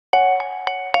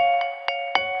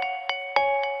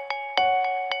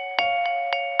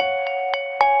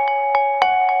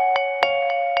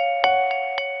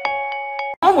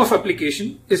of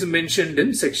application is mentioned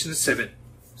in section 7.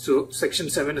 So section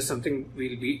 7 is something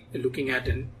we'll be looking at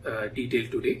in detail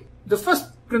today. The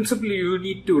first principle you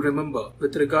need to remember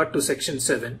with regard to section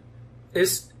 7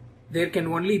 is there can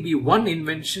only be one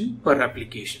invention per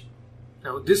application.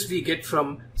 Now this we get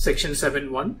from section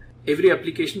 7.1. Every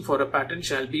application for a patent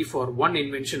shall be for one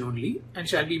invention only and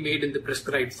shall be made in the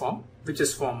prescribed form, which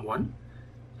is form 1,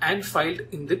 and filed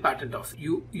in the patent office.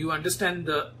 You understand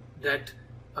that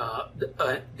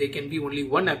there can be only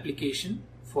one application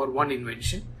for one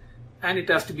invention and it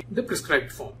has to be in the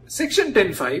prescribed form. Section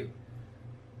 10.5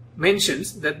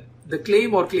 mentions that the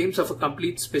claim or claims of a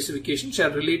complete specification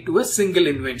shall relate to a single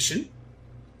invention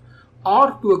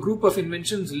or to a group of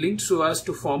inventions linked so as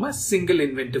to form a single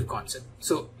inventive concept.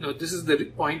 So now this is the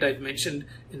point I've mentioned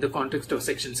in the context of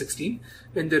section 16.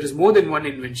 When there is more than one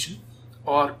invention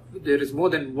or there is more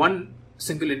than one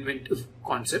single inventive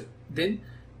concept, then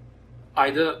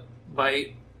either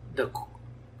by the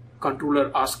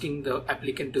controller asking the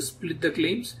applicant to split the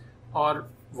claims or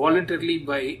voluntarily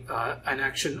by an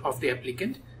action of the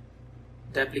applicant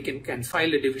can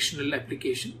file a divisional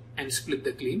application and split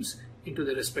the claims into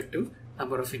the respective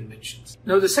number of inventions.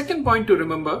 Now the second point to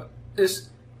remember is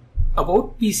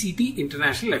about PCT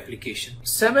international application.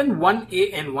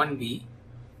 7.1a and 1b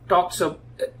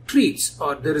treats,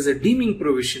 or there is a deeming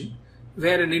provision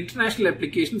where an international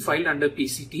application filed under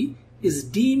PCT is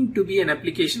deemed to be an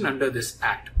application under this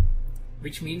Act,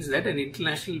 which means that an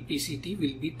international PCT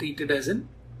will be treated as an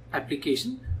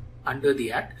application under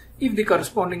the Act if the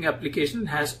corresponding application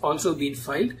has also been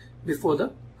filed before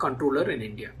the controller in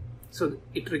India. So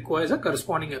it requires a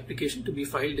corresponding application to be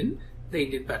filed in the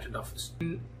Indian Patent Office.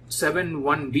 In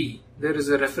 7.1b, there is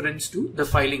a reference to the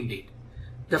filing date.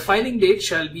 The filing date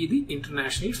shall be the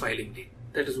international filing date.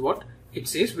 That is what it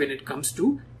says when it comes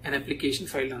to an application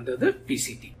filed under the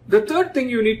PCT. The third thing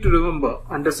you need to remember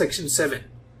under section 7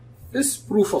 is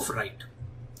proof of right.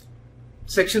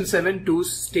 Section 7.2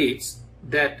 states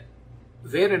that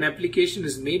where an application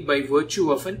is made by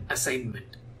virtue of an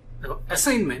assignment. Now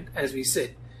assignment, as we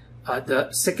said,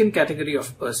 the second category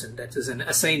of person, that is an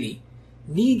assignee,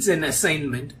 needs an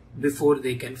assignment before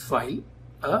they can file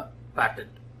a patent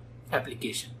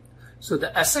application. So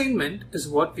the assignment is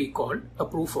what we call a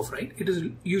proof of right. It is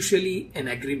usually an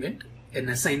agreement, an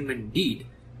assignment deed,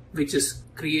 which is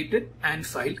created and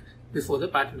filed before the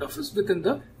patent office within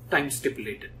the time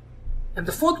stipulated. And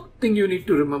the fourth thing you need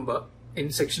to remember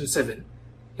in section 7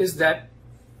 is that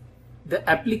the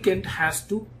applicant has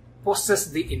to possess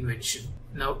the invention.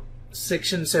 Now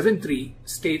section 7.3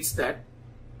 states that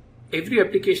every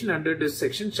application under this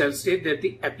section shall state that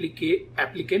the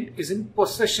applicant is in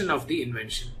possession of the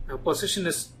invention. Now possession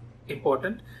is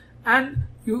important, and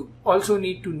you also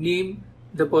need to name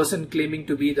the person claiming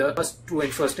to be the true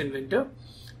and first inventor,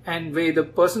 and where the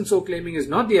person so claiming is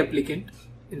not the applicant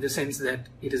in the sense that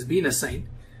it has been assigned,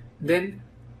 then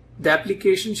the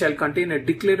application shall contain a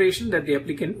declaration that the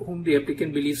applicant, whom the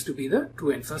applicant believes to be the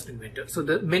true and first inventor. So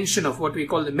the mention of what we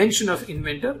call the mention of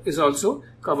inventor is also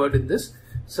covered in this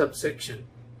subsection.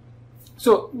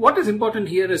 So what is important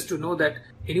here is to know that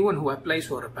anyone who applies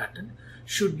for a patent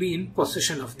should be in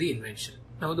possession of the invention.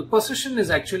 Now the possession is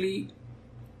actually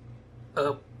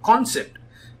a concept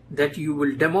that you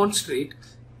will demonstrate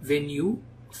when you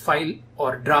file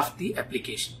or draft the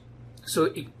application. So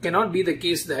it cannot be the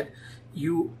case that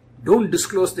you don't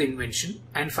disclose the invention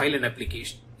and file an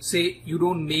application. Say you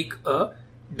don't make a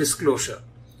disclosure,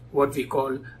 what we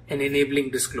call an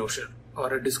enabling disclosure,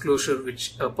 or a disclosure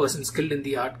which a person skilled in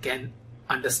the art can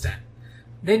understand.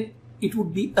 Then it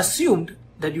would be assumed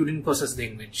that you didn't possess the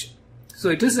invention. So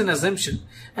it is an assumption.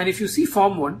 And if you see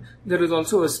form 1, there is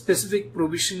also a specific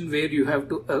provision where you have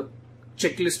to, a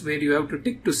checklist where you have to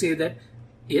tick to say that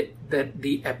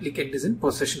the applicant is in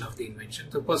possession of the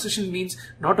invention. So possession means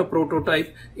not a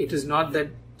prototype. It is not that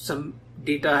some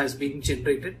data has been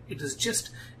generated. It is just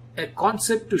a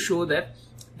concept to show that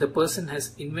the person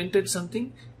has invented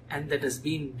something and that has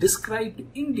been described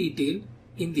in detail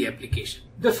in the application.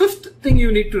 The fifth thing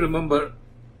you need to remember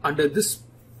under this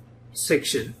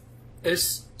section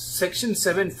is section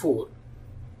 7.4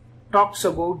 talks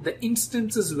about the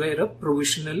instances where a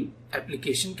provisional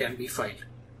application can be filed.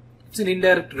 It's an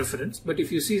indirect reference, but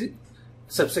if you see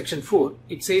subsection 4,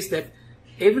 it says that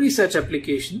every such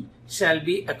application shall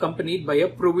be accompanied by a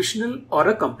provisional or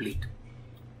a complete.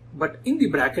 But in the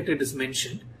bracket it is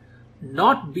mentioned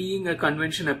not being a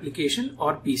convention application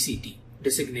or PCT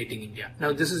designating India.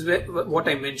 Now this is where what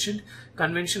I mentioned,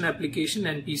 convention application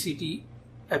and PCT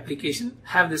application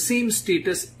have the same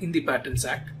status in the Patents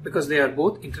Act because they are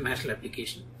both international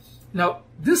application. Now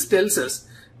this tells us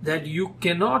that you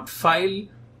cannot file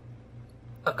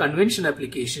a convention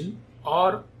application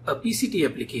or a PCT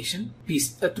application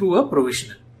through a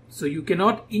provisional. So you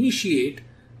cannot initiate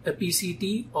a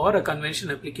PCT or a convention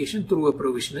application through a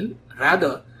provisional.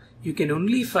 Rather, you can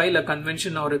only file a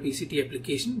convention or a PCT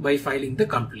application by filing the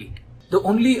complete. The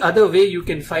only other way you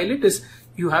can file it is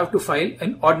you have to file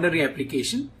an ordinary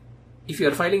application. If you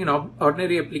are filing an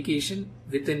ordinary application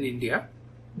within India,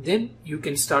 then you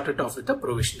can start it off with a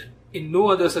provisional. In no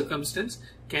other circumstance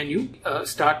can you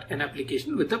start an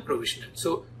application with a provisional.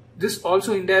 So this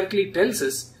also indirectly tells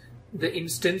us the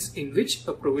instance in which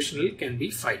a provisional can be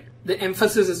filed. The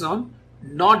emphasis is on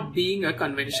not being a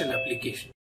convention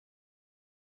application.